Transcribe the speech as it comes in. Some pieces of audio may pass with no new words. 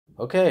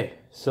Okay,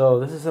 so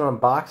this is an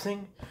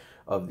unboxing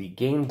of the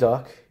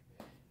Gameduck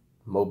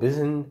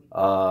Mobizen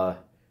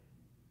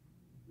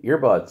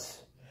earbuds.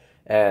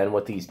 And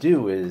what these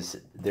do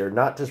is they're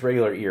not just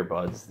regular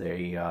earbuds.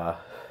 They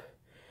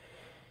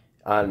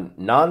on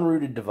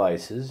non-rooted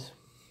devices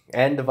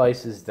and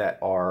devices that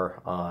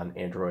are on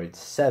Android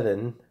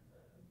 7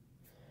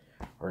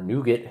 or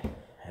Nougat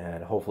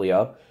and hopefully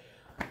up.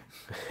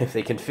 If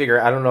they can figure,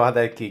 I don't know how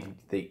they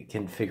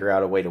can figure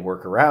out a way to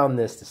work around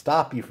this to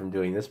stop you from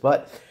doing this,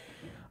 but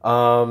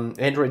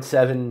Android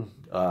 7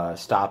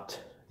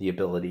 stopped the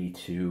ability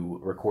to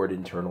record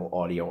internal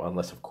audio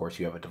unless, of course,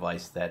 you have a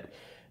device that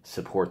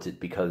supports it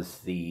because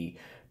the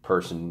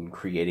person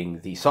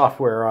creating the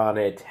software on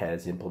it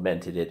has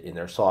implemented it in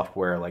their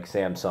software, like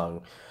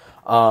Samsung,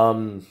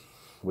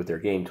 with their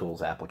Game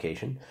Tools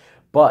application.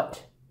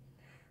 But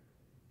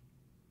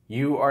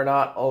you are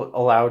not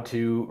allowed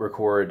to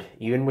record,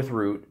 even with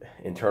root,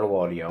 internal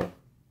audio.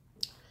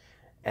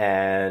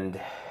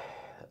 And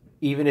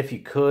even if you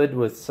could,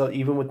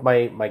 even with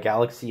my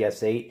Galaxy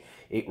S8,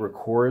 it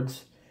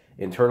records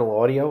internal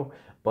audio.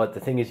 But the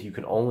thing is, you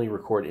can only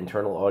record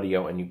internal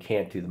audio, and you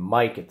can't do the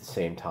mic at the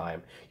same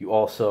time. You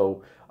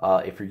also,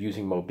 if you're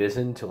using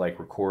Mobizen to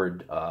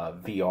record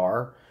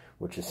VR,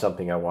 which is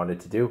something I wanted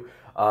to do,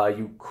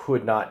 you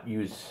could not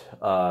use.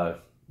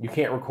 You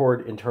can't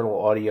record internal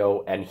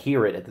audio and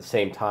hear it at the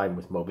same time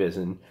with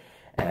Mobizen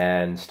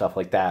and stuff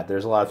like that.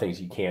 There's a lot of things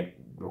you can't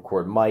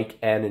record mic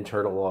and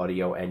internal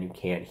audio, and you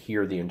can't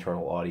hear the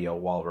internal audio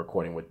while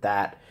recording with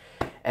that.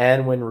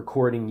 And when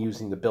recording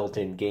using the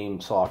built-in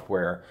game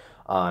software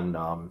on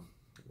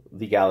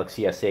the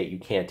Galaxy S8, you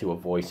can't do a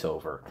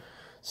voiceover.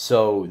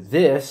 So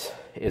this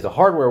is a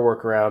hardware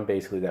workaround,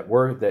 basically,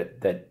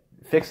 that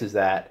fixes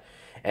that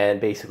and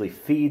basically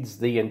feeds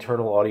the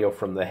internal audio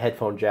from the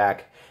headphone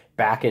jack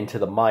back into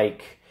the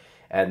mic,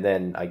 and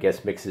then I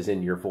guess mixes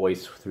in your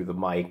voice through the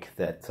mic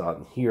that's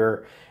on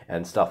here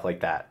and stuff like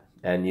that.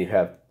 And you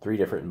have 3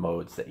 different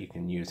modes that you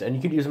can use, and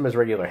you can use them as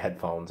regular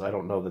headphones. I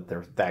don't know that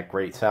they're that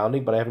great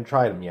sounding, but I haven't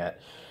tried them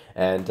yet,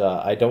 and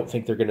I don't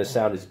think they're going to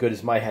sound as good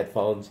as my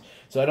headphones,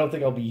 so I don't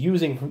think I'll be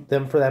using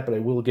them for that, but I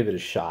will give it a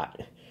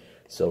shot.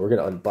 So we're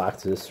going to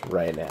unbox this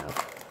right now.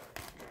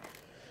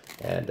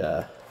 And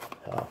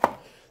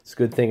it's a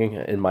good thing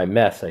in my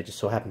mess I just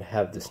so happen to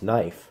have this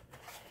knife,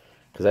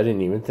 because I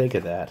didn't even think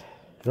of that.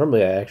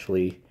 Normally I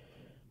actually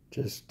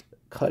just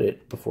cut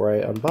it before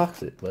I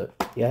unbox it, but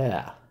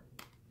yeah.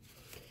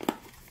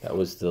 That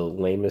was the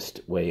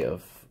lamest way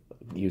of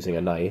using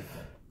a knife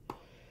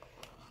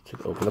to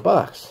open the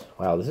box.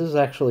 Wow, this is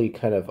actually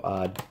kind of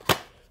odd.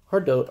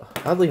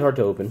 Oddly hard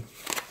to open.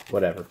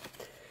 Whatever.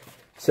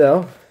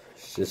 So,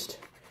 it's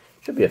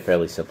should be a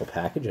fairly simple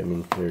package. I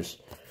mean, there's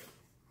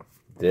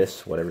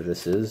this, whatever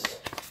this is.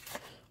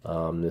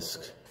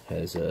 This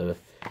has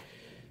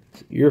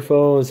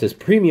earphones, says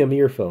premium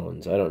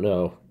earphones. I don't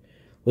know.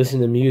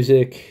 Listen to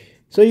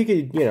music. So you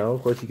could,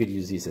 of course you could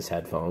use these as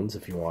headphones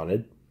if you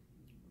wanted.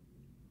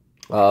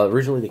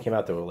 Originally they came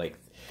out, they were I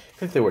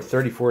think they were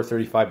 $34,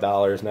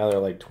 $35. Now they're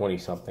like 20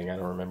 something. I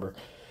don't remember.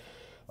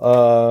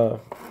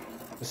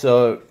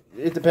 So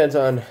it depends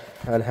on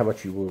how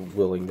much you were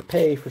willing to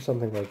pay for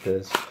something like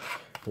this.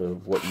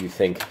 What you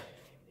think.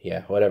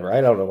 Yeah, whatever. I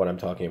don't know what I'm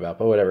talking about,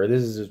 but whatever.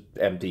 This is just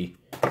empty.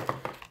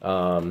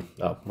 Oh,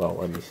 well,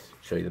 let me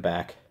show you the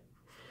back.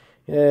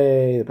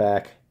 Yay, the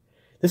back.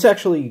 This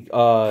actually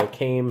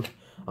came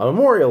on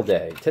Memorial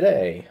Day,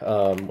 today,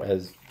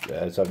 as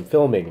I'm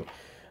filming.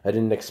 I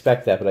didn't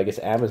expect that, but I guess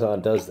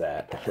Amazon does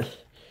that.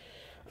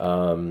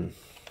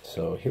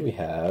 So here we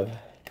have,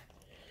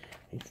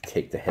 I need to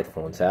take the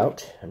headphones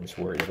out. I'm just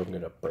worried if I'm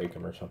going to break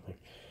them or something.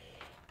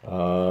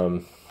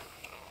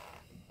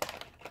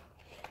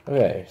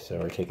 Okay, so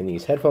we're taking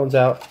these headphones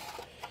out,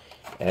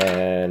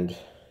 and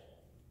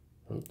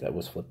that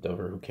was flipped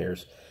over, who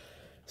cares?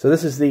 So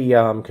this is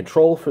the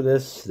control for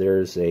this.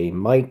 There's a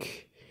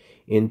mic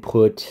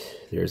input,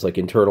 there's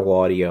internal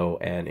audio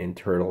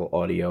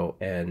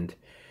and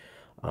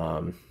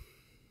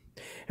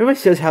everybody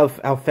says how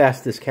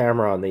fast this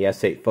camera on the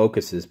S8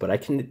 focuses, but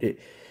I'm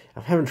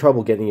having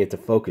trouble getting it to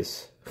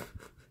focus.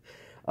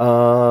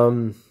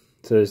 So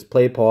there's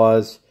play,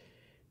 pause.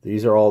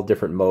 These are all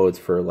different modes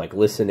for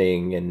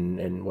listening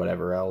and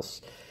whatever else,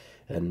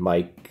 and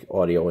mic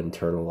audio,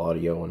 internal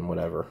audio, and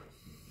whatever,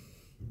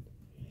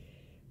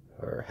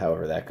 or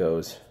however that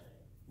goes.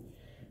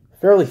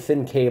 Fairly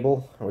thin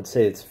cable. I would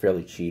say it's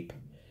fairly cheap.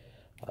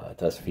 It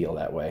does feel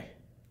that way.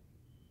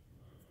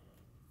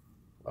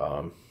 It's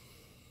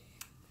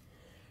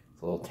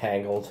a little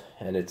tangled,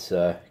 and it's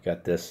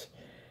got this.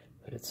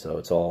 So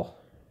it's all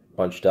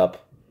bunched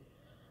up,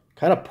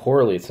 kind of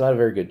poorly. It's not a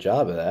very good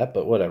job of that,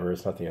 but whatever.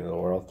 It's not the end of the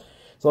world,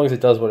 as long as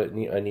it does what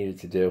I needed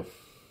to do.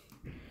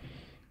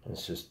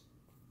 It's just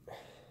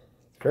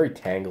very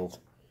tangled.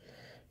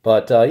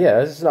 But yeah,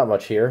 there's not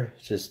much here.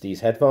 It's just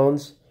these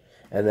headphones,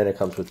 and then it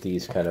comes with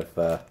these kind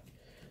of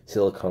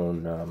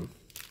silicone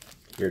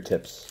ear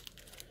tips.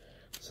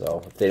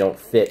 So if they don't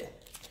fit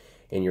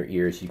in your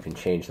ears, you can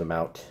change them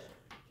out.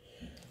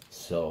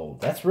 So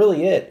that's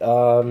really it.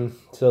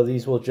 So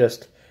these will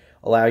just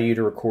allow you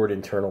to record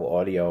internal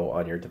audio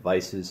on your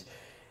devices.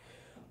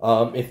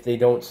 If they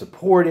don't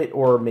support it,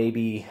 or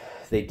maybe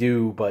they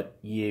do, but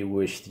you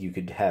wish you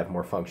could have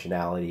more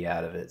functionality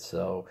out of it.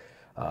 So,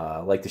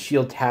 like the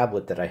Shield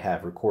tablet that I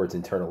have records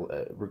internal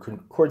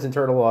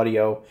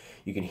audio.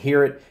 You can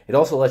hear it. It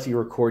also lets you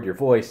record your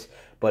voice,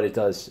 but it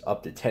does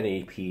up to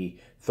 1080p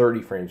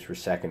 30 frames per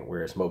second,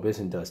 whereas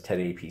Mobizen does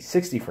 1080p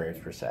 60 frames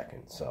per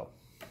second. So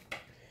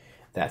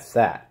that's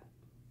that.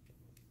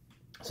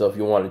 So if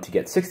you wanted to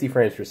get 60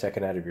 frames per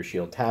second out of your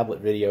Shield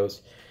tablet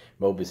videos,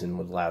 Mobizen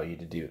would allow you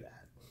to do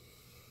that.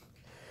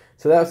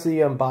 So that's the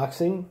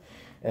unboxing,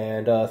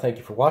 and thank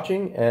you for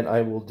watching, and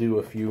I will do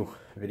a few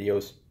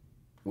videos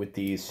with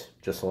these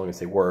just so long as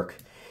they work.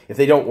 If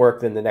they don't work,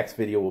 then the next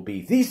video will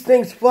be, these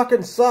things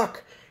fucking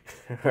suck!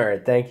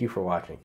 Alright, thank you for watching.